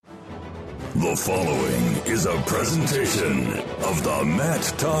The following is a presentation of the Mat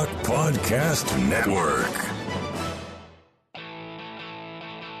Talk Podcast Network.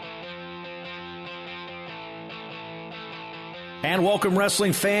 And welcome,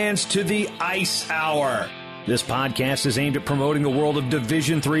 wrestling fans, to the Ice Hour. This podcast is aimed at promoting the world of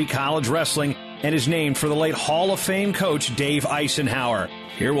Division III college wrestling and is named for the late Hall of Fame coach Dave Eisenhower.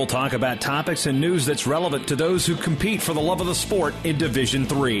 Here we'll talk about topics and news that's relevant to those who compete for the love of the sport in Division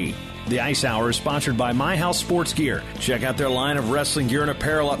III. The Ice Hour is sponsored by My House Sports Gear. Check out their line of wrestling gear and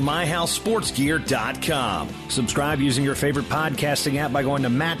apparel at myhousesportsgear.com. Subscribe using your favorite podcasting app by going to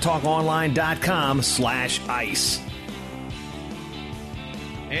mattalkonline.com/ice.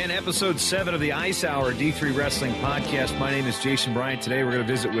 And episode 7 of the Ice Hour D3 Wrestling Podcast. My name is Jason Bryant. Today we're going to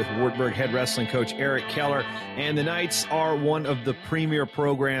visit with Wartburg head wrestling coach Eric Keller. And the Knights are one of the premier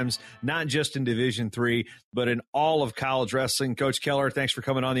programs, not just in Division III, but in all of college wrestling. Coach Keller, thanks for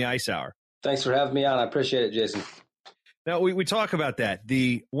coming on the Ice Hour. Thanks for having me on. I appreciate it, Jason. Now, we talk about that,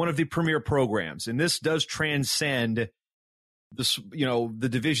 one of the premier programs, and this does transcend the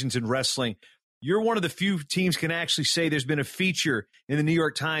divisions in wrestling. You're one of the few teams can actually say there's been a feature in the New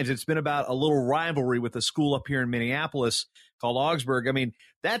York Times. It's been about a little rivalry with a school up here in Minneapolis called Augsburg. I mean,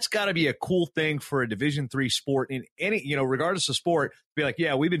 that's got to be a cool thing for a Division III sport in any, regardless of sport, to be like,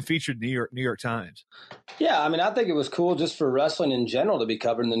 yeah, we've been featured in the New York Times. Yeah, I mean, I think it was cool just for wrestling in general to be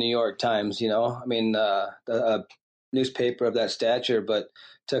covered in the New York Times, I mean, a newspaper of that stature, but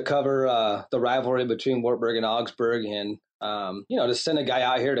to cover the rivalry between Wartburg and Augsburg and to send a guy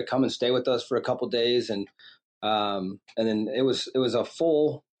out here to come and stay with us for a couple days. And then it was a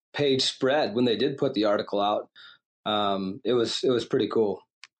full page spread when they did put the article out. It was pretty cool.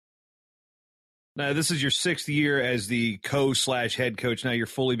 Now, this is your 6th year as the co/head coach. Now you're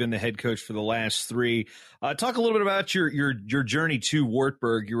fully been the head coach for the last 3. Talk a little bit about your journey to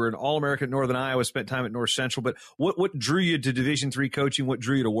Wartburg. You were an All-American at Northern Iowa, spent time at North Central, but what drew you to Division III coaching? What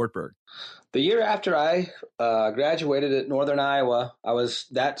drew you to Wartburg? The year after I graduated at Northern Iowa, I was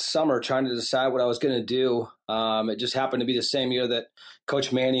that summer trying to decide what I was going to do. It just happened to be the same year that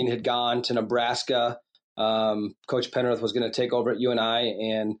Coach Manning had gone to Nebraska. Coach Penrith was going to take over at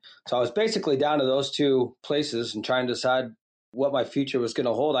UNI. And so I was basically down to those two places and trying to decide what my future was going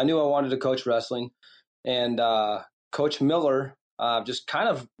to hold. I knew I wanted to coach wrestling, and Coach Miller just kind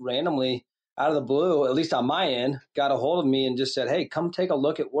of randomly out of the blue, at least on my end, got a hold of me and just said, hey, come take a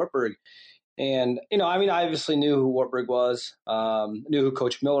look at Wartburg. And, I obviously knew who Wartburg was, knew who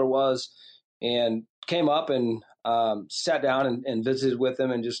Coach Miller was, and came up and sat down and visited with him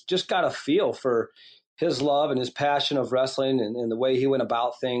and just got a feel for his love and his passion of wrestling and the way he went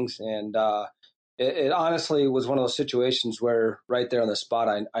about things. And it honestly was one of those situations where right there on the spot,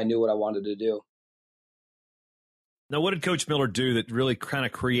 I knew what I wanted to do. Now, what did Coach Miller do that really kind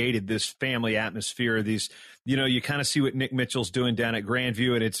of created this family atmosphere? You kind of see what Nick Mitchell's doing down at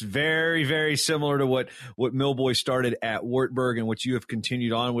Grandview, and it's very, very similar to what Millboy started at Wartburg and what you have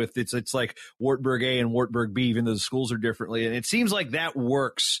continued on with. It's like Wartburg A and Wartburg B, even though the schools are differently. And it seems like that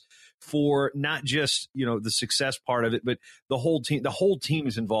works for not just, the success part of it, but the whole team. The whole team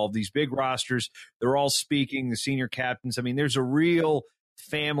is involved. These big rosters, they're all speaking, the senior captains. I mean, there's a real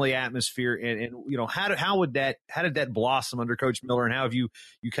family atmosphere. And how did that blossom under Coach Miller, and how have you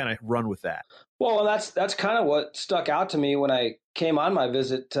kind of run with that? Well, that's kind of what stuck out to me when I came on my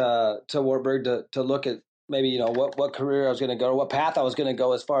visit to Wartburg to look at maybe, what career I was going to go, or what path I was going to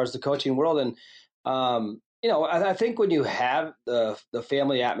go as far as the coaching world. And, I think when you have the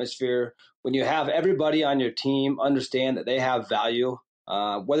family atmosphere, when you have everybody on your team understand that they have value,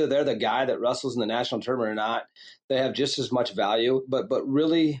 whether they're the guy that wrestles in the national tournament or not, they have just as much value, but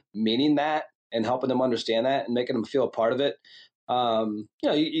really meaning that and helping them understand that and making them feel a part of it. You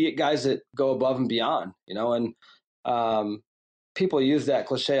get guys that go above and beyond, and people use that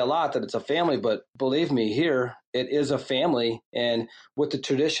cliche a lot that it's a family, but believe me, here it is a family. And with the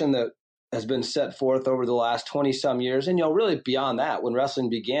tradition that has been set forth over the last 20 some years. And, really beyond that, when wrestling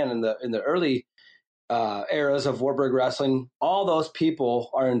began in the early eras of Wartburg wrestling, all those people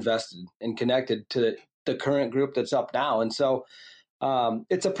are invested and connected to the current group that's up now. And so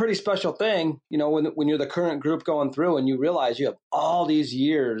it's a pretty special thing, when you're the current group going through and you realize you have all these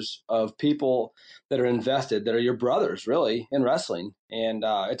years of people that are invested, that are your brothers really in wrestling. And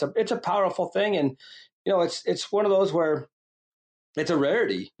it's a powerful thing. And, it's one of those where it's a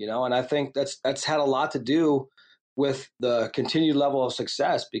rarity, and I think that's had a lot to do with the continued level of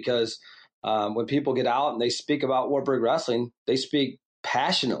success, because when people get out and they speak about Wartburg wrestling, they speak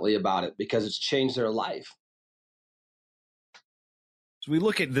passionately about it because it's changed their life. So we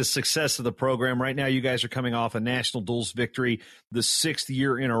look at the success of the program right now. You guys are coming off a national duels victory, the 6th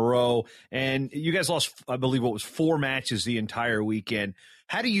year in a row, and you guys lost, I believe, what was 4 matches the entire weekend.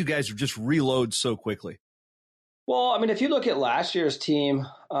 How do you guys just reload so quickly? Well, I mean, if you look at last year's team,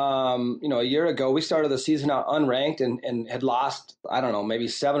 a year ago, we started the season out unranked and had lost, I don't know, maybe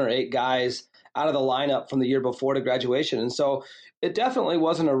 7 or 8 guys out of the lineup from the year before to graduation. And so it definitely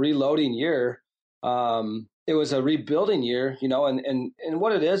wasn't a reloading year. It was a rebuilding year, and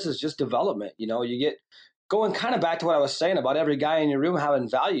what it is just development. You get going kind of back to what I was saying about every guy in your room having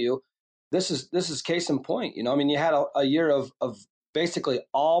value. This is case in point. I mean, you had a year of basically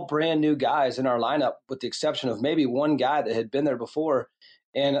all brand new guys in our lineup, with the exception of maybe one guy that had been there before.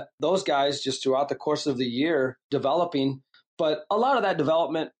 And those guys just throughout the course of the year developing. But a lot of that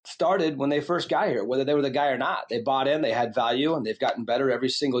development started when they first got here, whether they were the guy or not. They bought in, they had value, and they've gotten better every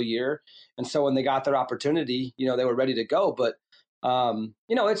single year. And so when they got their opportunity, they were ready to go. But,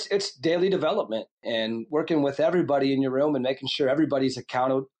 it's daily development and working with everybody in your room and making sure everybody's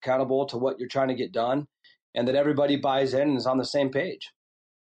accountable to what you're trying to get done, and that everybody buys in and is on the same page.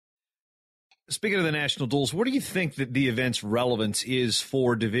 Speaking of the national duels, what do you think that the event's relevance is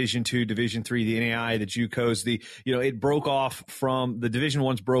for Division II, Division III, the NAI, the JUCOs? It broke off from the Division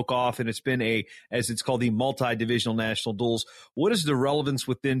I's broke off, and it's been as it's called, the multi-divisional national duels. What is the relevance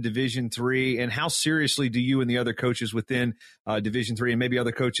within Division III, and how seriously do you and the other coaches within Division III and maybe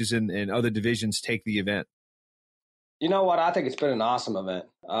other coaches in other divisions take the event? You know what? I think it's been an awesome event.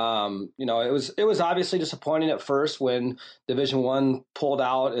 It was obviously disappointing at first when Division I pulled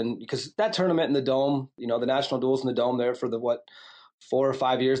out, and because that tournament in the Dome, the national duels in the Dome there for the 4 or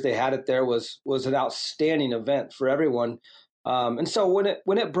 5 years they had it there was an outstanding event for everyone. And so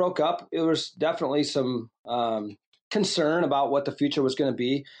when it broke up, it was definitely some concern about what the future was going to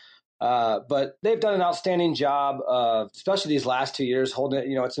be. But they've done an outstanding job, especially these last 2 years, holding it.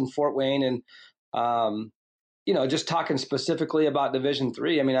 It's in Fort Wayne, and just talking specifically about Division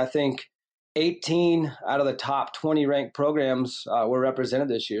III, I mean, I think 18 out of the top 20 ranked programs were represented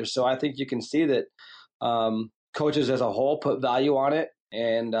this year. So I think you can see that coaches as a whole put value on it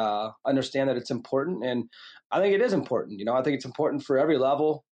and understand that it's important. And I think it is important. I think it's important for every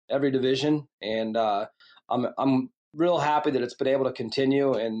level, every division. And I'm real happy that it's been able to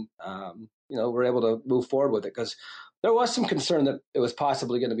continue, and we're able to move forward with it, because there was some concern that it was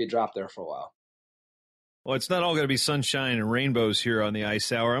possibly going to be dropped there for a while. Well, it's not all going to be sunshine and rainbows here on the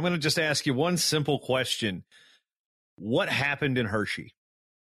Ice Hour. I'm going to just ask you one simple question. What happened in Hershey?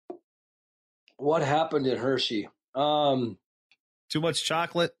 What happened in Hershey? Too much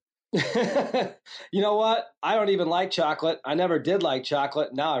chocolate? You know what? I don't even like chocolate. I never did like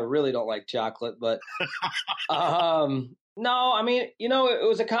chocolate. Now I really don't like chocolate. But no, I mean, it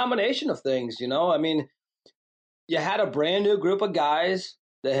was a combination of things. I mean, you had a brand new group of guys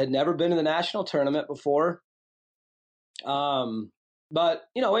that had never been to the national tournament before. But,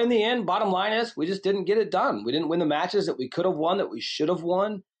 in the end, bottom line is we just didn't get it done. We didn't win the matches that we could have won, that we should have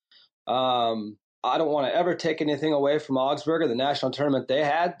won. I don't want to ever take anything away from Augsburg or the national tournament they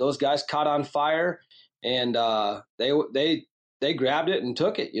had. Those guys caught on fire, and they grabbed it and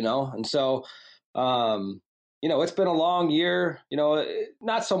took it, And so, it's been a long year,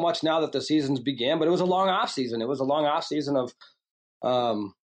 not so much now that the seasons began, but it was a long off season. It was a long off season of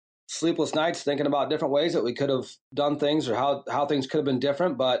sleepless nights thinking about different ways that we could have done things, or how things could have been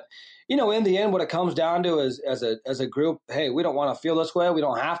different. But, in the end, what it comes down to is as a group, hey, we don't want to feel this way. We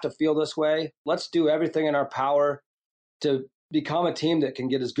don't have to feel this way. Let's do everything in our power to become a team that can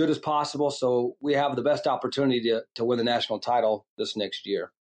get as good as possible, so we have the best opportunity to win the national title this next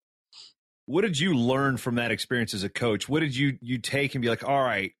year. What did you learn from that experience as a coach? What did you take and be like, all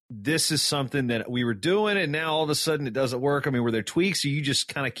right, this is something that we were doing, and now all of a sudden it doesn't work? I mean, were there tweaks, or you just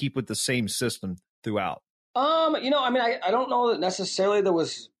kind of keep with the same system throughout? I don't know that necessarily there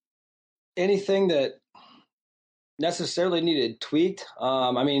was anything that necessarily needed tweaked.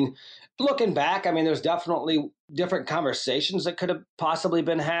 Looking back, there's definitely different conversations that could have possibly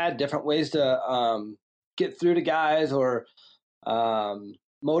been had, different ways to get through to guys, or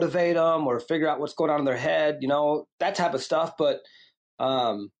motivate them, or figure out what's going on in their head, that type of stuff. But,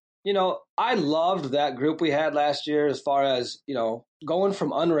 I loved that group we had last year, as far as, going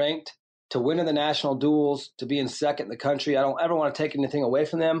from unranked to winning the national duels to being second in the country. I don't ever want to take anything away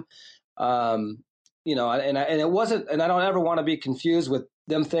from them. And it wasn't, and I don't ever want to be confused with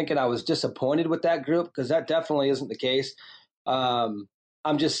them thinking I was disappointed with that group, because that definitely isn't the case. I'm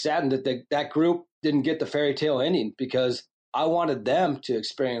just saddened that that group didn't get the fairy tale ending, because I wanted them to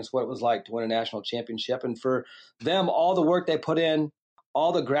experience what it was like to win a national championship. And for them, all the work they put in,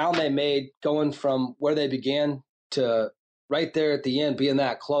 all the ground they made, going from where they began to right there at the end, being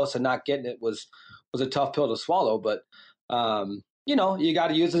that close and not getting it was a tough pill to swallow. But you know, you got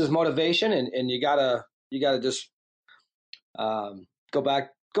to use it as motivation, and you gotta just go back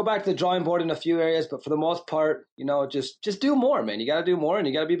to the drawing board in a few areas. But for the most part, you know, just do more, man. You got to do more, and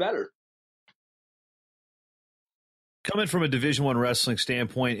you got to be better. Coming from a Division I wrestling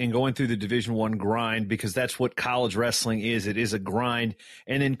standpoint and going through the Division I grind, because that's what college wrestling is. It is a grind.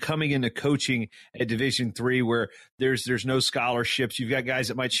 And then coming into coaching at Division III, where there's no scholarships. You've got guys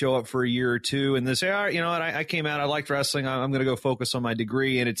that might show up for a year or two and they say, all right, you know what, I came out, I liked wrestling, I'm going to go focus on my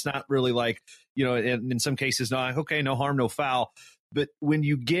degree. And it's not really like, you know, in some cases, no, okay, no harm, no foul. But when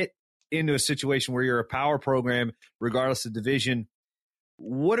you get into a situation where you're a power program, regardless of division,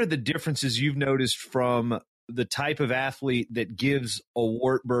 what are the differences you've noticed from the type of athlete that gives a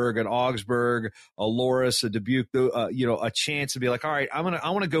Wartburg, an Augsburg, a Loris, a Dubuque, you know, a chance to be like, all right, I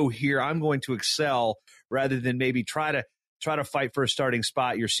want to go here. I'm going to excel, rather than maybe try to fight for a starting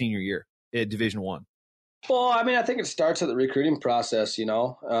spot your senior year at Division I. Well, I mean, I think it starts at the recruiting process. You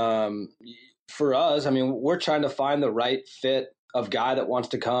know, for us, I mean, we're trying to find the right fit of guy that wants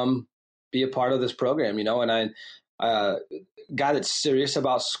to come be a part of this program. You know, and guy that's serious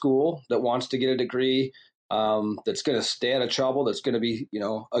about school, that wants to get a degree. That's going to stay out of trouble, that's going to be, you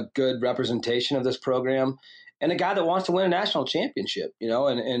know, a good representation of this program, and a guy that wants to win a national championship, you know,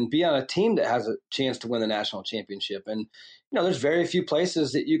 and be on a team that has a chance to win the national championship. And, you know, there's very few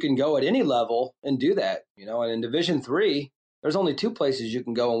places that you can go at any level and do that, you know, and in Division III, there's only 2 places you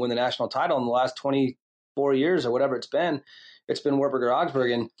can go and win the national title in the last 24 years or whatever it's been. It's been Wartburg or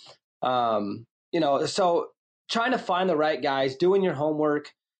Augsburg. And, you know, so trying to find the right guys, doing your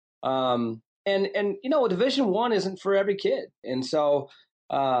homework, and you know, Division I isn't for every kid, and so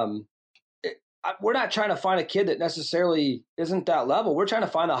we're not trying to find a kid that necessarily isn't that level. We're trying to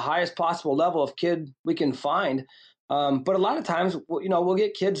find the highest possible level of kid we can find. But a lot of times, you know, we'll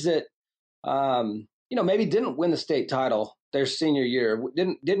get kids that you know, maybe didn't win the state title their senior year,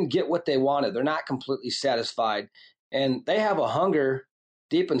 didn't get what they wanted. They're not completely satisfied, and they have a hunger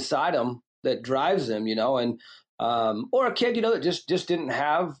deep inside them that drives them, you know, and or a kid, you know, that just didn't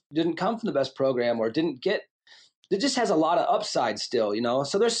come from the best program, or it just has a lot of upside still, you know.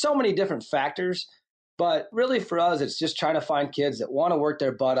 So there's so many different factors, but really for us, it's just trying to find kids that want to work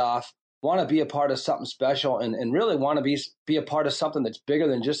their butt off, want to be a part of something special, and really want to be a part of something that's bigger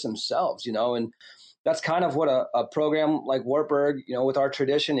than just themselves, you know. And that's kind of what a program like Wartburg, you know, with our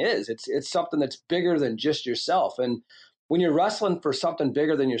tradition is. It's something that's bigger than just yourself. And when you're wrestling for something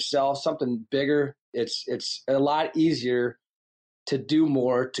bigger than yourself, something bigger, it's a lot easier to do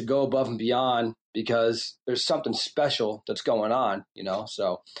more, to go above and beyond, because there's something special that's going on, you know.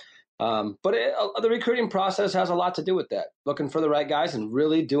 So, but the recruiting process has a lot to do with that, looking for the right guys and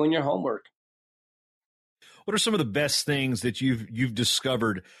really doing your homework. What are some of the best things that you've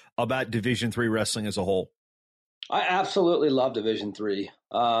discovered about Division III wrestling as a whole? I absolutely love Division III.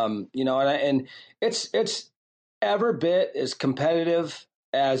 You know, and it's ever bit as competitive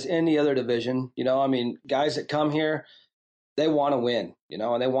as any other division. You know, I mean, guys that come here, they want to win, you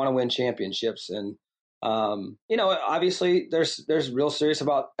know, and they want to win championships. And, you know, obviously there's real serious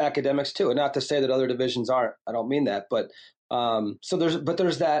about academics too. And not to say that other divisions aren't, I don't mean that, but, so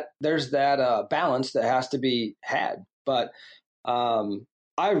there's that balance that has to be had. But,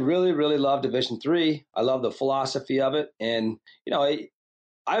 I really, really love Division III. I love the philosophy of it. And, you know,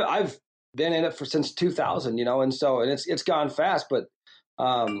 I've been in it since 2000, you know, and it's gone fast, but,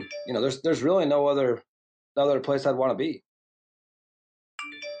 you know, there's really no other place I'd want to be.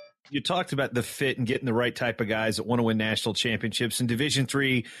 You talked about the fit and getting the right type of guys that want to win national championships. In Division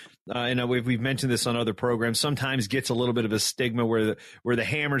III, and we've mentioned this on other programs, sometimes gets a little bit of a stigma where the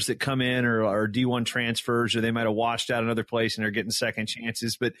hammers that come in are D1 transfers, or they might have washed out another place and they're getting second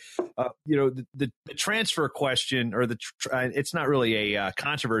chances. But you know, the transfer question, or it's not really a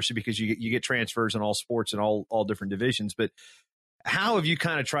controversy, because you get transfers in all sports and all different divisions. But how have you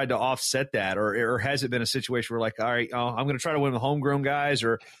kind of tried to offset that, or has it been a situation where, like, all right, I'm going to try to win the homegrown guys,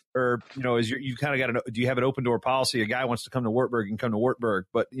 or you know, you kind of got do you have an open door policy? A guy wants to come to Wartburg and come to Wartburg,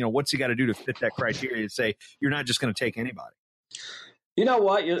 but you know, what's he got to do to fit that criteria to say you're not just going to take anybody? You know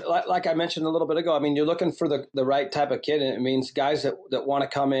what? Like I mentioned a little bit ago, I mean, you're looking for the right type of kid, and it means guys that want to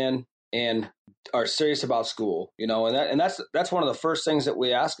come in and are serious about school, you know, and that's one of the first things that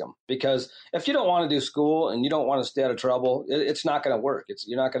we ask them, because if you don't want to do school and you don't want to stay out of trouble, it's not going to work.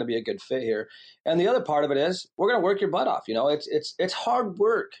 You're not going to be a good fit here. And the other part of it is, we're going to work your butt off. You know, it's hard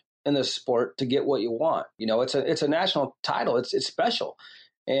work in this sport to get what you want. You know, it's a national title. It's special,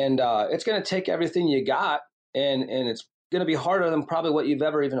 and it's going to take everything you got, and it's going to be harder than probably what you've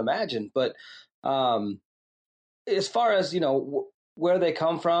ever even imagined. But as far as, where they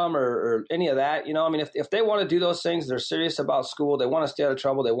come from or any of that, I mean, if they want to do those things, they're serious about school, they want to stay out of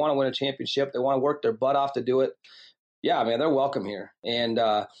trouble, they want to win a championship, they want to work their butt off to do it. Yeah, man, they're welcome here. And,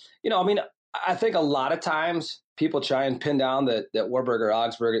 I mean, I think a lot of times people try and pin down that Wartburg or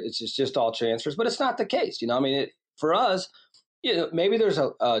Augsburg, it's just all transfers, but it's not the case. I mean, for us, maybe there's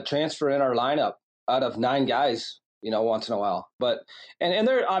a transfer in our lineup out of 9 guys, once in a while. But and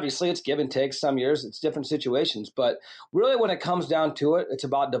there obviously it's give and take. Some years it's different situations. But really, when it comes down to it, it's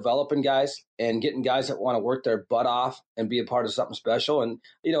about developing guys and getting guys that want to work their butt off and be a part of something special. And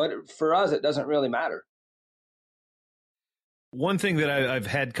for us, it doesn't really matter. One thing that I've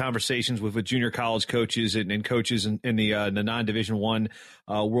had conversations with junior college coaches and coaches in the non-Division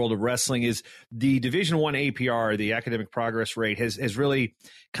I world of wrestling is the Division I APR, the academic progress rate, has really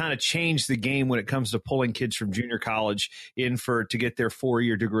kind of changed the game when it comes to pulling kids from junior college in to get their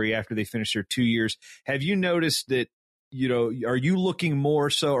 4-year degree after they finish their 2 years. Have you noticed that? Are you looking more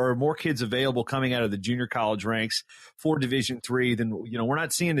so, or more kids available coming out of the junior college ranks for Division III than, we're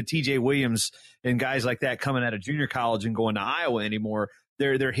not seeing the TJ Williams and guys like that coming out of junior college and going to Iowa anymore.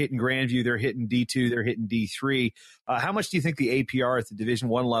 They're hitting Grandview, they're hitting D2, they're hitting D3. How much do you think the APR at the Division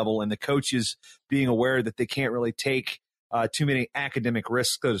I level and the coaches being aware that they can't really take too many academic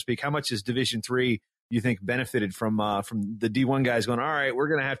risks, so to speak, how much is Division III you think benefited from the D1 guys going, all right, we're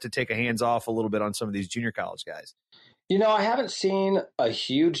going to have to take a hands off a little bit on some of these junior college guys? I haven't seen a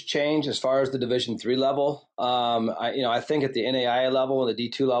huge change as far as the Division III level. I think at the NAIA level and the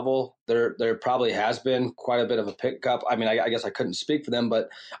D2 level, there probably has been quite a bit of a pickup. I mean, I guess I couldn't speak for them, but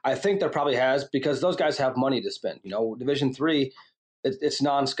I think there probably has, because those guys have money to spend. Division III, it's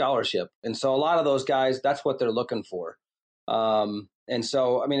non-scholarship, and so a lot of those guys, that's what they're looking for. And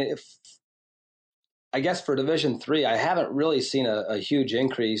so, I mean, I guess for Division III, I haven't really seen a huge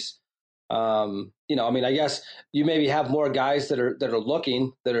increase. I guess you maybe have more guys that are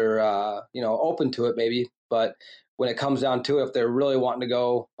looking, that are, open to it maybe, but when it comes down to it, if they're really wanting to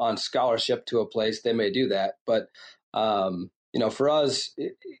go on scholarship to a place, they may do that. But, for us,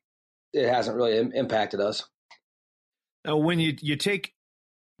 it hasn't really impacted us. Now, when you take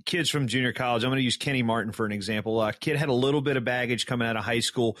kids from junior college, I'm going to use Kenny Martin for an example. Kid had a little bit of baggage coming out of high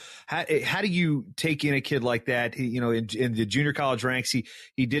school. How do you take in a kid like that? In the junior college ranks,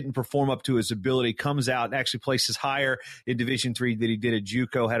 he didn't perform up to his ability, comes out and actually places higher in Division III than he did at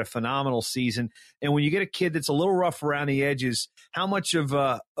JUCO, had a phenomenal season. And when you get a kid that's a little rough around the edges, how much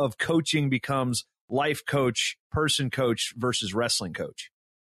of coaching becomes life coach, person coach versus wrestling coach?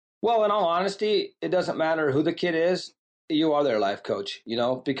 Well, in all honesty, it doesn't matter who the kid is. You are their life coach,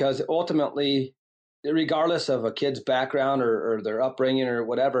 because ultimately, regardless of a kid's background or their upbringing or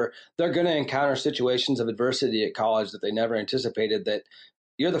whatever, they're going to encounter situations of adversity at college that they never anticipated, that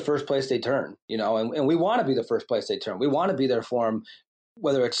you're the first place they turn, and we want to be the first place they turn. We want to be there for them,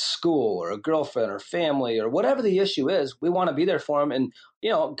 whether it's school or a girlfriend or family or whatever the issue is. We want to be there for them. And,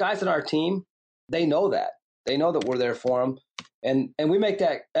 guys on our team, they know that. They know that we're there for them. And we make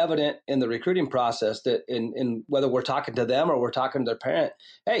that evident in the recruiting process, that in whether we're talking to them or we're talking to their parent,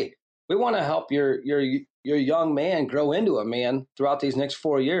 hey, we want to help your young man grow into a man throughout these next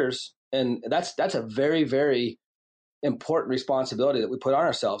 4 years. And that's a very, very important responsibility that we put on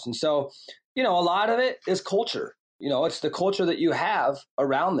ourselves. And so, a lot of it is culture. It's the culture that you have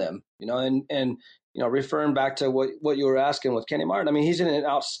around them, and referring back to what you were asking with Kenny Martin, I mean, he's in an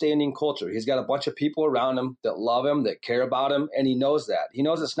outstanding culture. He's got a bunch of people around him that love him, that care about him, and he knows that. He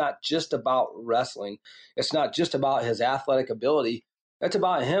knows it's not just about wrestling. It's not just about his athletic ability. It's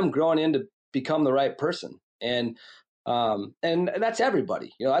about him growing in to become the right person. And that's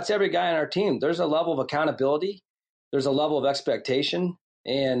everybody. That's every guy on our team. There's a level of accountability. There's a level of expectation.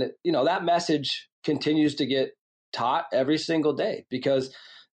 And, that message continues to get taught every single day, because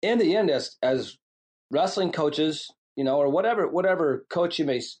in the end, as wrestling coaches, or whatever coach you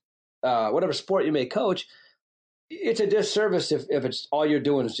may, whatever sport you may coach, it's a disservice if it's all you're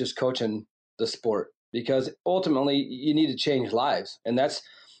doing is just coaching the sport, because ultimately you need to change lives. And that's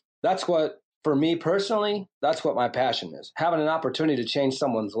what, for me personally, that's what my passion is, having an opportunity to change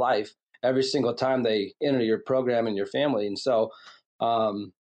someone's life every single time they enter your program and your family. And so,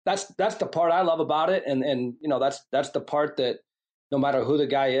 that's the part I love about it. And that's the part that, no matter who the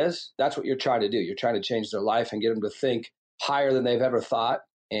guy is, that's what you're trying to do. You're trying to change their life and get them to think higher than they've ever thought,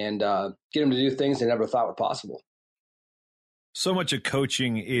 and get them to do things they never thought were possible. So much of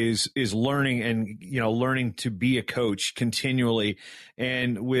coaching is learning, and learning to be a coach continually.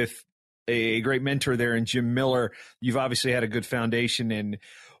 And with a great mentor there in Jim Miller, you've obviously had a good foundation. And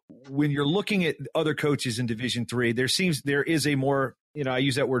when you're looking at other coaches in Division III, there is a more I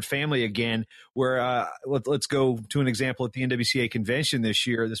use that word family again, where let's go to an example at the NWCA convention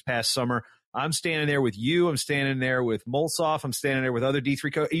this past summer. I'm standing there with you. I'm standing there with Molsoff. I'm standing there with other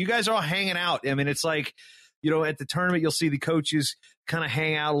D3 coaches. You guys are all hanging out. I mean, it's like, at the tournament, you'll see the coaches kind of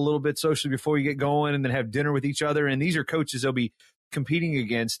hang out a little bit socially before you get going and then have dinner with each other. And these are coaches they'll be competing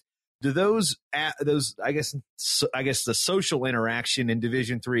against. Do those, I guess the social interaction in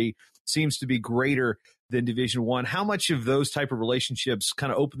Division III seems to be greater than Division I. How much of those type of relationships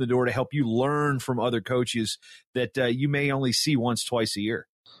kind of open the door to help you learn from other coaches that you may only see once, twice a year?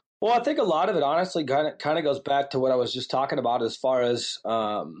 Well, I think a lot of it, honestly, kind of goes back to what I was just talking about as far as,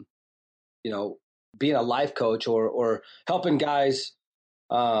 being a life coach or helping guys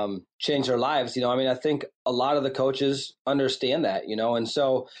change their lives. I think a lot of the coaches understand that, and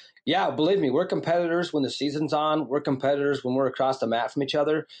so, yeah, believe me, we're competitors when the season's on. We're competitors when we're across the mat from each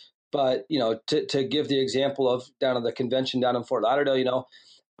other. But, to give the example of down at the convention down in Fort Lauderdale,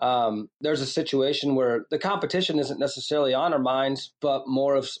 there's a situation where the competition isn't necessarily on our minds, but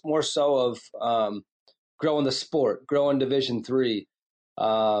more so of growing the sport, growing Division III,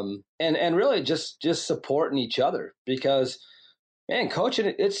 and really just supporting each other because, man,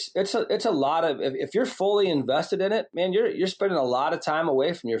 coaching it's a lot of, if you're fully invested in it, man, you're spending a lot of time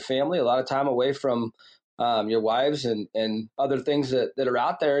away from your family, a lot of time away from your wives and other things that are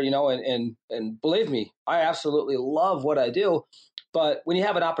out there, and believe me, I absolutely love what I do. But when you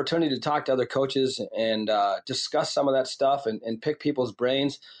have an opportunity to talk to other coaches and discuss some of that stuff and pick people's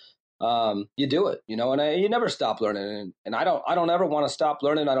brains, you do it, and you never stop learning. And I don't ever want to stop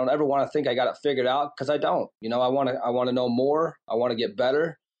learning. I don't ever want to think I got it figured out because I don't. I want to know more. I want to get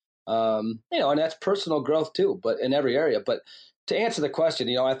better. And that's personal growth too, but in every area. But to answer the question,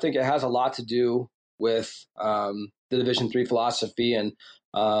 I think it has a lot to do with the Division III philosophy and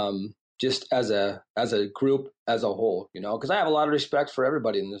just as a group as a whole, because I have a lot of respect for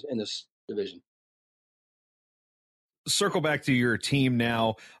everybody in this division. Circle back to your team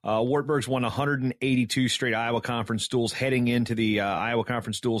now. Wartburg's won 182 straight Iowa Conference duels heading into the Iowa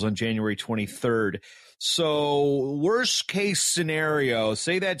Conference duels on January 23rd. So worst case scenario,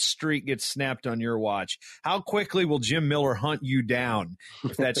 say that streak gets snapped on your watch. How quickly will Jim Miller hunt you down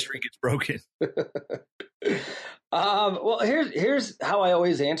if that streak gets broken? Well, here's how I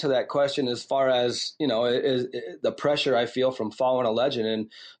always answer that question as far as, is the pressure I feel from following a legend.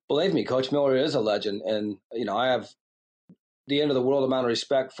 And believe me, Coach Miller is a legend. And, I have the end of the world amount of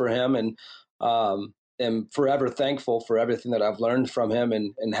respect for him and am forever thankful for everything that I've learned from him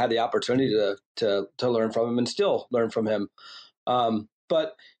and had the opportunity to learn from him and still learn from him.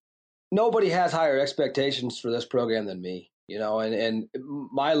 But nobody has higher expectations for this program than me, and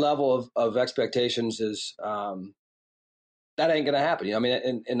my level of expectations is that ain't going to happen.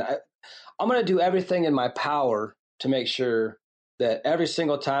 I'm going to do everything in my power to make sure that every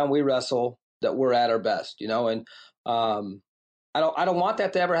single time we wrestle that we're at our best, and I don't want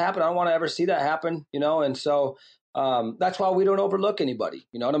that to ever happen. I don't want to ever see that happen, and so that's why we don't overlook anybody.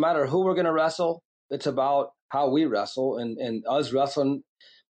 No matter who we're going to wrestle, it's about how we wrestle and us wrestling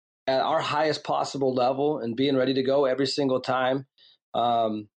at our highest possible level and being ready to go every single time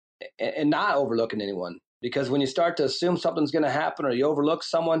and not overlooking anyone. Because when you start to assume something's going to happen or you overlook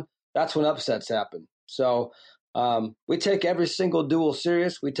someone, that's when upsets happen. So we take every single duel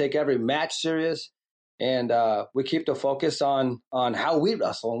serious. We take every match serious. And we keep the focus on how we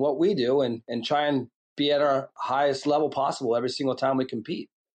wrestle and what we do and try and be at our highest level possible every single time we compete.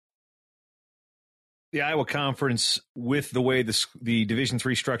 The Iowa Conference, with the way the Division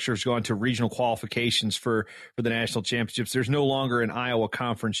III structure has gone to regional qualifications for the national championships, there's no longer an Iowa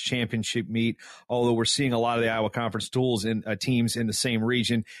Conference championship meet, although we're seeing a lot of the Iowa Conference teams in the same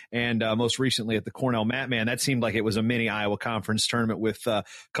region. And most recently at the Cornell Matman, that seemed like it was a mini Iowa Conference tournament with a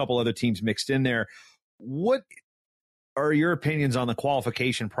couple other teams mixed in there. What are your opinions on the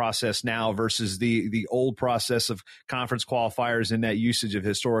qualification process now versus the old process of conference qualifiers and that usage of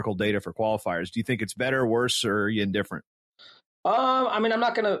historical data for qualifiers? Do you think it's better, worse, or are you indifferent? I'm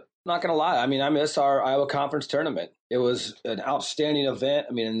not gonna lie. I miss our Iowa Conference tournament. It was an outstanding event.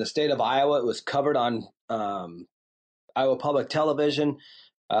 In the state of Iowa, it was covered on Iowa Public Television,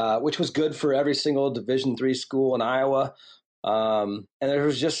 which was good for every single Division III school in Iowa. And there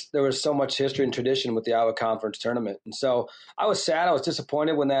was so much history and tradition with the Iowa Conference tournament. And so I was sad. I was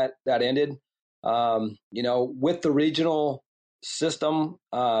disappointed when that ended. With the regional system,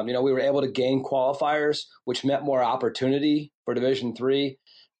 we were able to gain qualifiers, which meant more opportunity for Division III.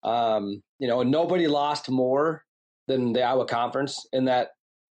 And nobody lost more than the Iowa Conference in that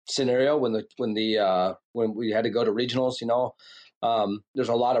scenario when we had to go to regionals. There's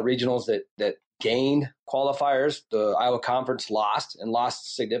a lot of regionals that gained qualifiers. The Iowa Conference lost a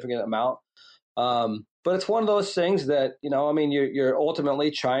significant amount. But it's one of those things that, you're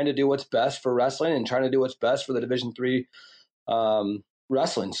ultimately trying to do what's best for wrestling and trying to do what's best for the Division III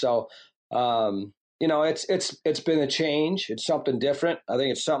wrestling. So, it's been a change. It's something different. I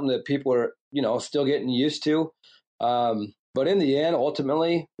think it's something that people are, still getting used to. But in the end,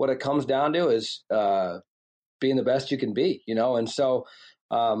 ultimately, what it comes down to is being the best you can be, and so,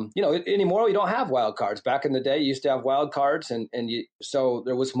 anymore we don't have wild cards. Back in the day, you used to have wild cards, so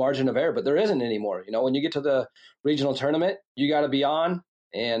there was margin of error, but there isn't anymore. When you get to the regional tournament, you got to be on,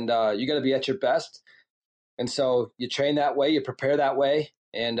 and you got to be at your best. And so you train that way, you prepare that way,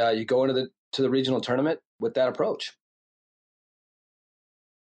 and you go into the regional tournament with that approach.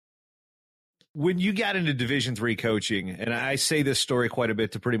 When you got into Division III coaching, and I say this story quite a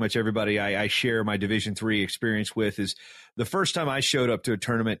bit to pretty much everybody I share my Division III experience with, is the first time I showed up to a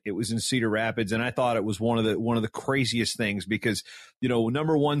tournament, it was in Cedar Rapids, and I thought it was one of the craziest things because,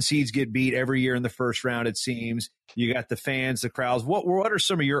 number one seeds get beat every year in the first round, it seems. You got the fans, the crowds. What are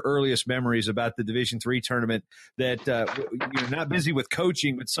some of your earliest memories about the Division III tournament that you're not busy with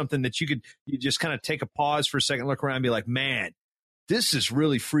coaching, but something that you just kind of take a pause for a second, look around and be like, man, this is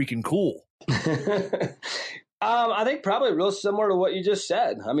really freaking cool. I think probably real similar to what you just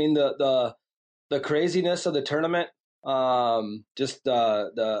said. I mean, the craziness of the tournament, just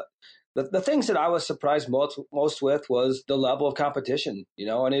the things that I was surprised most with was the level of competition,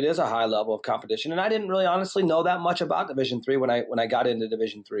 and it is a high level of competition. And I didn't really honestly know that much about Division III when I got into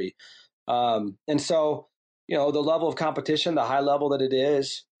Division III. And so, the level of competition, the high level that it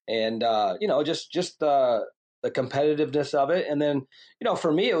is, and just the competitiveness of it. And then,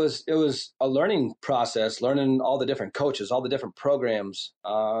 for me, it was a learning process, learning all the different coaches, all the different programs,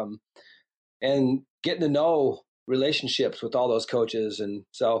 and getting to know relationships with all those coaches. And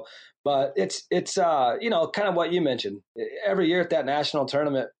so, but it's kind of what you mentioned. Every year at that national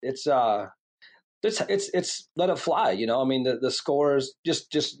tournament, it's let it fly. The scores,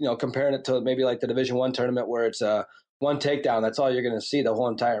 just comparing it to maybe like the Division I tournament where it's one takedown. That's all you're going to see the whole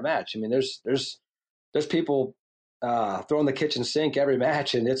entire match. I mean, there's people throwing the kitchen sink every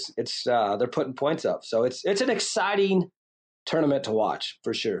match, and it's they're putting points up. So it's an exciting tournament to watch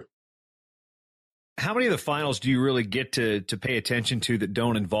for sure. How many of the finals do you really get to pay attention to that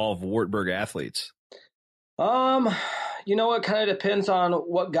don't involve Wartburg athletes? It kind of depends on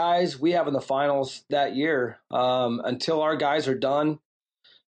what guys we have in the finals that year. Until our guys are done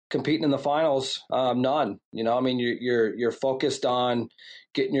competing in the finals, none. You're focused on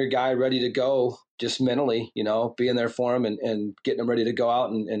getting your guy ready to go, just mentally, being there for him and getting him ready to go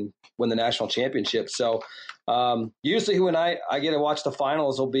out and win the national championship. So usually when I get to watch the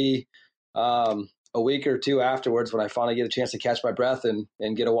finals will be a week or two afterwards when I finally get a chance to catch my breath and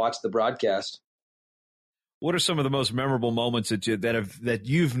get to watch the broadcast. What are some of the most memorable moments that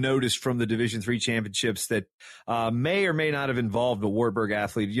you've noticed from the Division III championships that may or may not have involved a Wartburg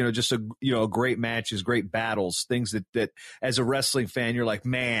athlete? Just a great matches, great battles, things that as a wrestling fan you're like,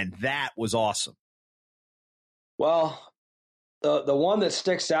 man, that was awesome. Well, the one that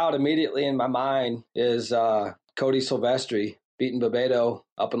sticks out immediately in my mind is Cody Silvestri beating Bebedo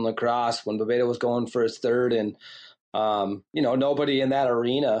up in La Crosse when Bebedo was going for his third, and nobody in that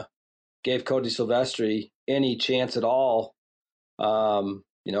arena gave Cody Silvestri any chance at all,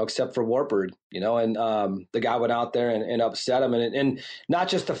 except for Wartburg, and the guy went out there and upset him. And not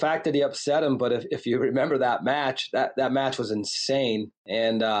just the fact that he upset him, but if you remember that match, that match was insane,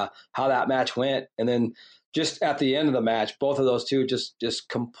 and how that match went. And then just at the end of the match, both of those two just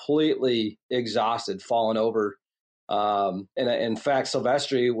completely exhausted, falling over. And in fact,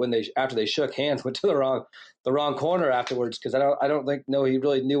 Silvestri, after they shook hands, went to the wrong corner afterwards, because I don't think he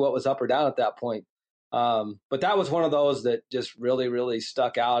really knew what was up or down at that point. But that was one of those that just really, really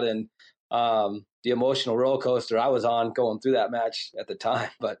stuck out, and the emotional roller coaster I was on going through that match at the time.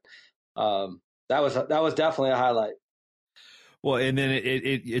 But that was definitely a highlight. Well, and then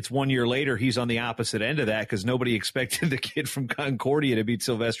it's 1 year later, he's on the opposite end of that because nobody expected the kid from Concordia to beat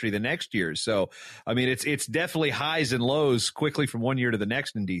Silvestri the next year. So, I mean, it's definitely highs and lows quickly from 1 year to the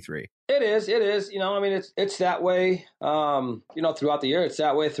next in D3. It is. It's that way, throughout the year. It's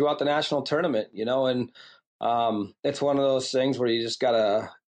that way throughout the national tournament, and it's one of those things where you just got to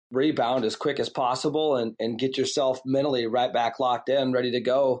rebound as quick as possible and get yourself mentally right back locked in, ready to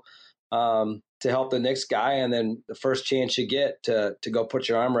go. To help the next guy, and then the first chance you get to go put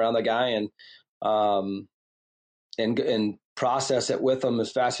your arm around the guy and process it with them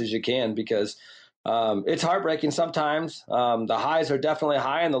as fast as you can, because it's heartbreaking sometimes. The highs are definitely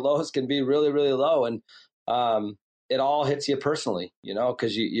high and the lows can be really, really low. And it all hits you personally,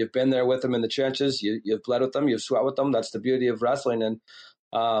 because you've been there with them in the trenches. You've bled with them. You've sweat with them. That's the beauty of wrestling. And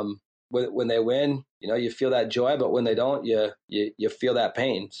when they win, you feel that joy. But when they don't, you feel that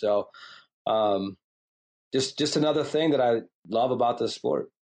pain. So just another thing that I love about this sport.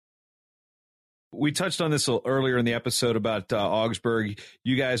 We touched on this earlier in the episode about Augsburg.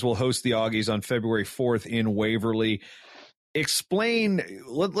 You guys will host the Augies on February 4th in Waverly. Explain,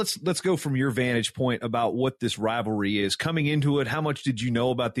 let's go from your vantage point about what this rivalry is. Coming into it, how much did you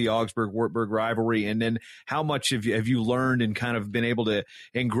know about the Augsburg-Wartburg rivalry? And then how much have you learned and kind of been able to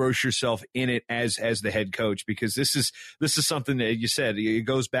engross yourself in it as the head coach? Because this is something that you said, it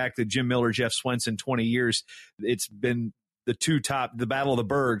goes back to Jim Miller, Jeff Swenson, 20 years. It's been the Battle of the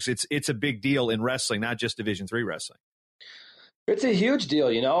Bergs. It's a big deal in wrestling, not just Division III wrestling. It's a huge deal,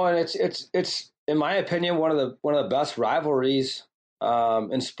 and it's in my opinion one of the best rivalries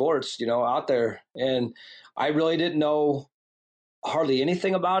in sports, out there. And I really didn't know hardly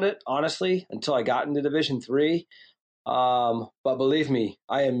anything about it, honestly, until I got into Division III. But believe me,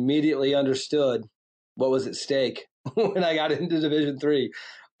 I immediately understood what was at stake when I got into Division III.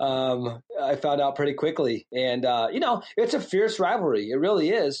 I found out pretty quickly, and it's a fierce rivalry. It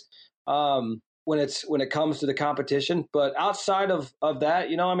really is. When it comes to the competition, but outside of that,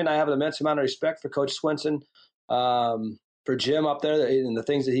 I have an immense amount of respect for Coach Swenson, for Jim up there and the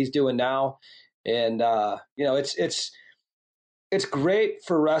things that he's doing now. And, it's great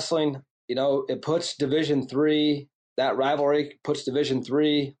for wrestling. It puts Division III, that rivalry puts Division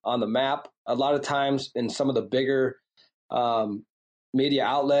III on the map. A lot of times in some of the bigger, media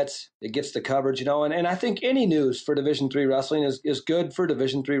outlets, it gets the coverage, and I think any news for Division III wrestling is good for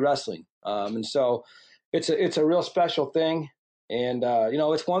Division III wrestling. And so it's a real special thing. And,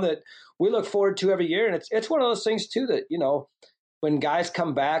 it's one that we look forward to every year. And it's one of those things too, that, when guys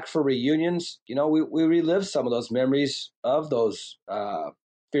come back for reunions, we relive some of those memories of those,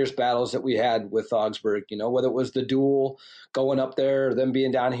 fierce battles that we had with Augsburg, whether it was the duel going up there, or them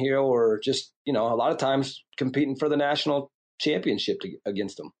being down here, or just, a lot of times competing for the national championship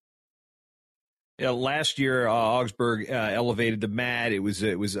against them. Yeah, last year Augsburg elevated the mat. It was.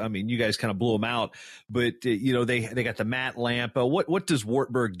 I mean, you guys kind of blew them out, but they got the mat lamp. What does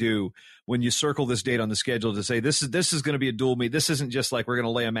Wartburg do when you circle this date on the schedule to say this is going to be a dual meet? This isn't just like we're going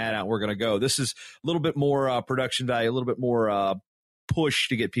to lay a mat out and we're going to go. This is a little bit more production value, a little bit more push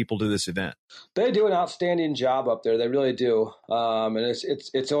to get people to this event. They do an outstanding job up there. They really do, and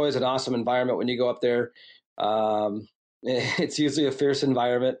it's always an awesome environment when you go up there. It's usually a fierce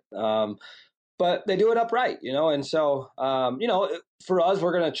environment, but they do it upright, and so, for us,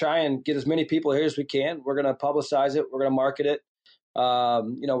 we're going to try and get as many people here as we can. We're going to publicize it. We're going to market it.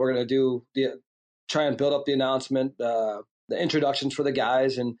 We're going to try and build up the announcement, the introductions for the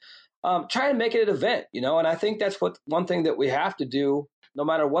guys, and try and make it an event, and I think that's one thing that we have to do, no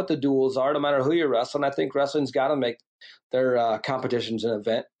matter what the duels are, no matter who you're wrestling. I think wrestling's got to make their competitions an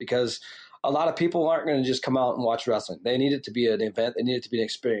event, because a lot of people aren't going to just come out and watch wrestling. They need it to be an event. They need it to be an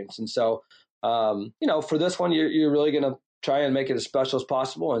experience. And so, for this one, you're really going to try and make it as special as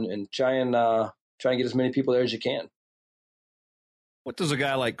possible, and try and get as many people there as you can. What does a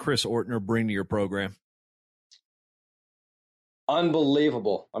guy like Chris Ortner bring to your program?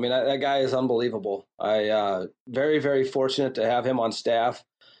 Unbelievable. I mean, that guy is unbelievable. I very, very fortunate to have him on staff.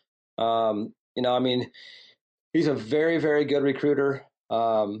 He's a very, very good recruiter.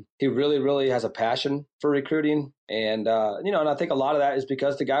 He really, really has a passion for recruiting. And, and I think a lot of that is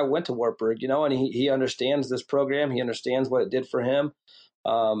because the guy went to Wartburg, and he understands this program. He understands what it did for him.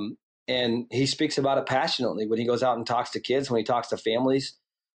 And he speaks about it passionately when he goes out and talks to kids, when he talks to families.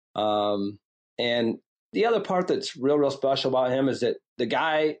 And the other part that's real, real special about him is that the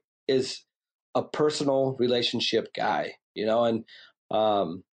guy is a personal relationship guy, and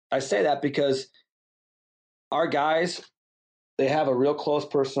I say that because our guys, they have a real close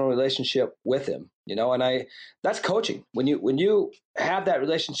personal relationship with him, and that's coaching. When you have that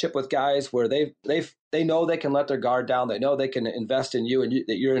relationship with guys where they know they can let their guard down, they know they can invest in you, and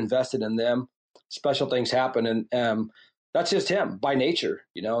that you're invested in them, special things happen. And that's just him by nature.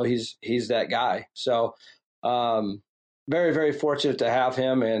 He's that guy. So very, very fortunate to have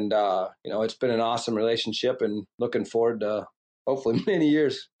him. And, it's been an awesome relationship, and looking forward to hopefully many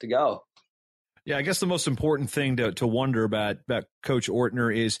years to go. Yeah, I guess the most important thing to wonder about Coach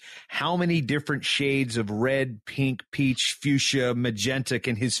Ortner is how many different shades of red, pink, peach, fuchsia, magenta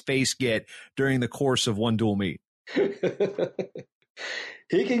can his face get during the course of one dual meet? He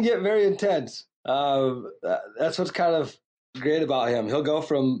can get very intense. That's what's kind of great about him. He'll go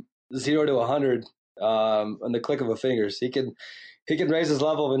from 0 to 100 on the click of a fingers. He can raise his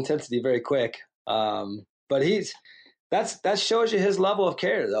level of intensity very quick. But he's that shows you his level of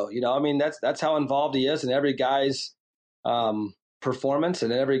care, though. I mean, that's how involved he is in every guy's performance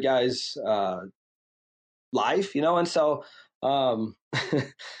and every guy's life. And so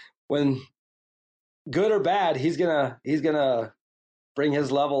when good or bad, he's gonna bring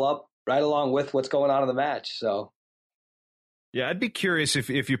his level up right along with what's going on in the match. So. Yeah, I'd be curious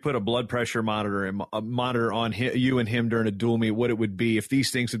if you put a blood pressure monitor on you and him during a dual meet, what it would be, if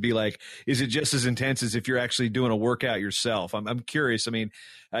these things would be like, is it just as intense as if you're actually doing a workout yourself? I'm curious. I mean,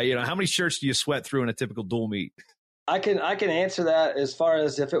 how many shirts do you sweat through in a typical dual meet? I can answer that as far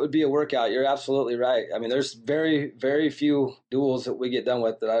as if it would be a workout. You're absolutely right. I mean, there's very, very few duels that we get done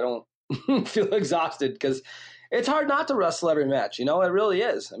with that I don't feel exhausted, because it's hard not to wrestle every match. It really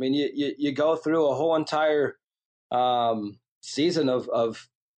is. I mean, you go through a whole entire season of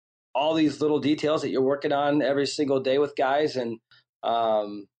all these little details that you're working on every single day with guys, and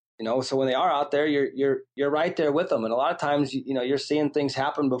so when they are out there, you're right there with them, and a lot of times you're seeing things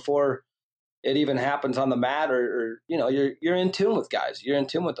happen before it even happens on the mat, or you're in tune with guys, you're in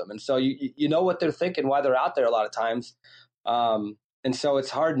tune with them, and so you know what they're thinking, why they're out there a lot of times, and so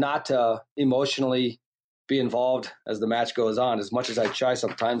it's hard not to emotionally be involved as the match goes on. As much as I try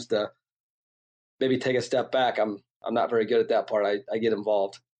sometimes to maybe take a step back, I'm not very good at that part. I get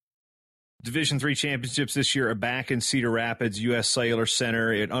involved. Division III championships this year are back in Cedar Rapids, U.S. Cellular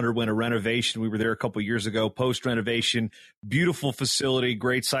Center. It underwent a renovation. We were there a couple of years ago, post-renovation. Beautiful facility,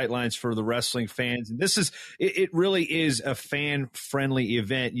 great sightlines for the wrestling fans. And it really is a fan-friendly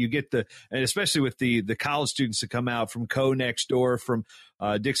event. You get and especially with the college students that come out from next door, from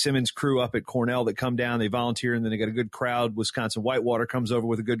Dick Simmons' crew up at Cornell that come down, they volunteer, and then they got a good crowd. Wisconsin Whitewater comes over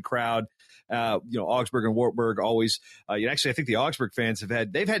with a good crowd. Augsburg and Wartburg always, actually, I think the Augsburg fans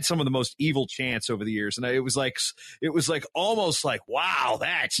they've had some of the most evil chants over the years. And it was like almost like, wow,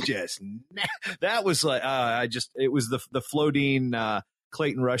 that's just, that was like, it was the Flodine,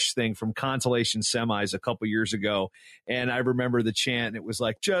 Clayton Rush thing from Consolation Semis a couple years ago. And I remember the chant, and it was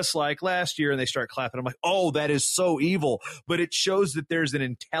like, just like last year. And they start clapping. I'm like, oh, that is so evil. But it shows that there's an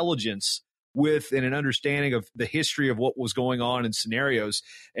intelligence and an understanding of the history of what was going on in scenarios.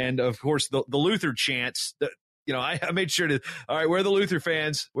 And of course, the Luther chants, I made sure to, all right, we're the Luther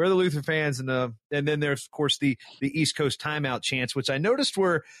fans. And then there's, of course, the East Coast timeout chants, which I noticed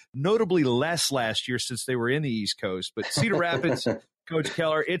were notably less last year since they were in the East Coast. But Cedar Rapids, Coach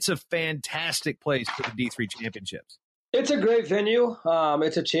Keller, it's a fantastic place for the D3 championships. It's a great venue.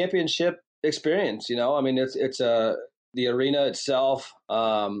 It's a championship experience. I mean, it's the arena itself,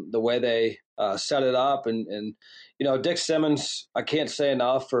 the way they set it up, and Dick Simmons, I can't say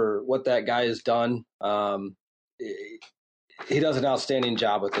enough for what that guy has done. He does an outstanding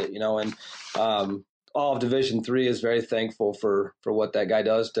job with it, and all of Division III is very thankful for what that guy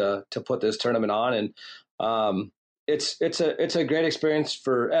does to put this tournament on, and it's a great experience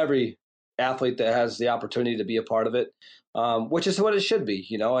for every athlete that has the opportunity to be a part of it, which is what it should be,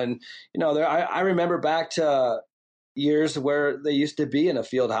 and I remember back to years where they used to be in a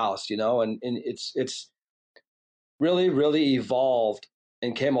field house, and it's really, really evolved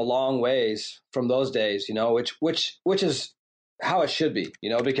and came a long ways from those days, which is how it should be,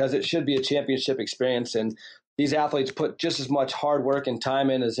 because it should be a championship experience, and these athletes put just as much hard work and time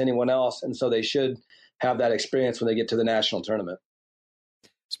in as anyone else, and so they should have that experience when they get to the national tournament.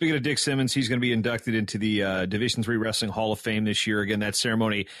 Speaking of Dick Simmons, he's going to be inducted into the Division III Wrestling Hall of Fame this year. Again, that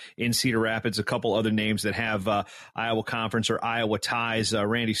ceremony in Cedar Rapids. A couple other names that have Iowa Conference or Iowa ties.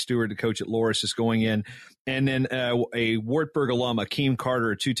 Randy Stewart, the coach at Loris, is going in. And then a Wartburg alum, Akeem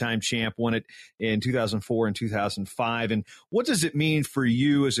Carter, a two-time champ, won it in 2004 and 2005. And what does it mean for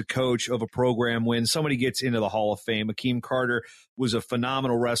you as a coach of a program when somebody gets into the Hall of Fame? Akeem Carter was a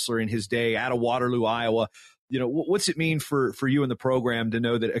phenomenal wrestler in his day out of Waterloo, Iowa. What's it mean for you and the program to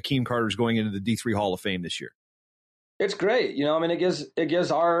know that Akeem Carter is going into the D3 Hall of Fame this year? It's great. I mean, it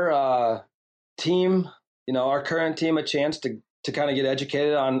gives our team, our current team, a chance to kind of get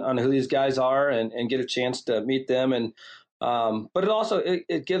educated on who these guys are and get a chance to meet them. And but it also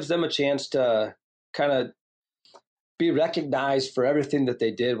it gives them a chance to kind of be recognized for everything that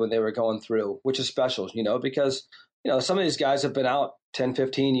they did when they were going through, which is special, because some of these guys have been out 10,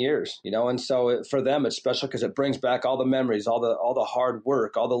 15 years, and so for them, it's special because it brings back all the memories, all the hard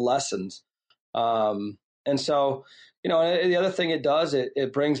work, all the lessons. And so, the other thing it does,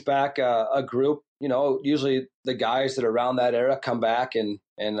 it brings back a group, usually the guys that are around that era come back and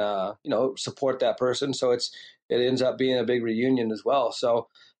support that person. So it ends up being a big reunion as well. So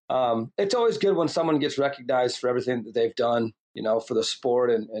it's always good when someone gets recognized for everything that they've done, for the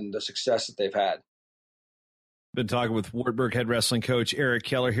sport and the success that they've had. Been talking with Wartburg head wrestling coach Eric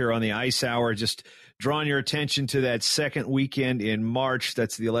Keller here on the Ice Hour. Just drawing your attention to that second weekend in March.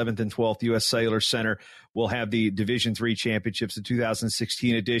 That's the 11th and 12th. U.S. Cellular Center will have the Division III Championships, the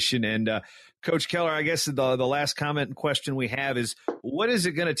 2016 edition. And Coach Keller, I guess the last comment and question we have is, what is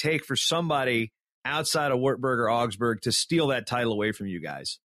it going to take for somebody outside of Wartburg or Augsburg to steal that title away from you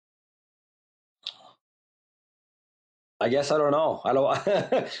guys? I guess I don't know. I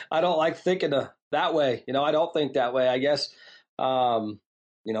don't like thinking that way. I don't think that way. I guess, for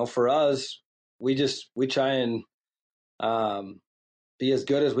us, we try and be as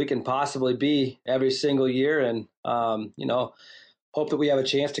good as we can possibly be every single year, and hope that we have a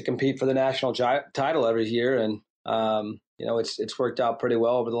chance to compete for the national title every year. And it's worked out pretty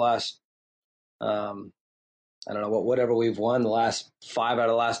well over the last whatever we've won the last 5 out of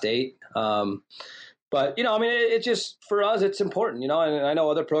the last 8. But, it just, for us, it's important, and I know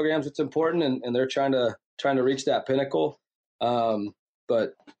other programs, it's important, and they're trying to reach that pinnacle. But,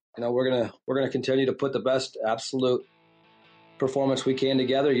 we're going to continue to put the best absolute performance we can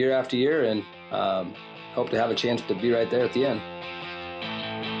together year after year, and hope to have a chance to be right there at the end.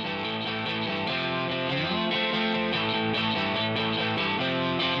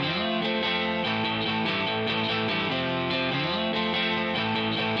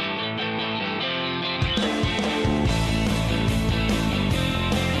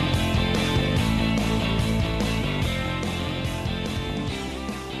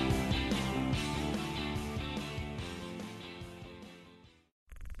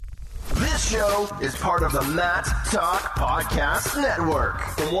 Show is part of the Matt Talk Podcast Network.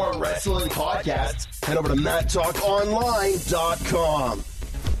 For more wrestling podcasts, head over to MattTalkOnline.com.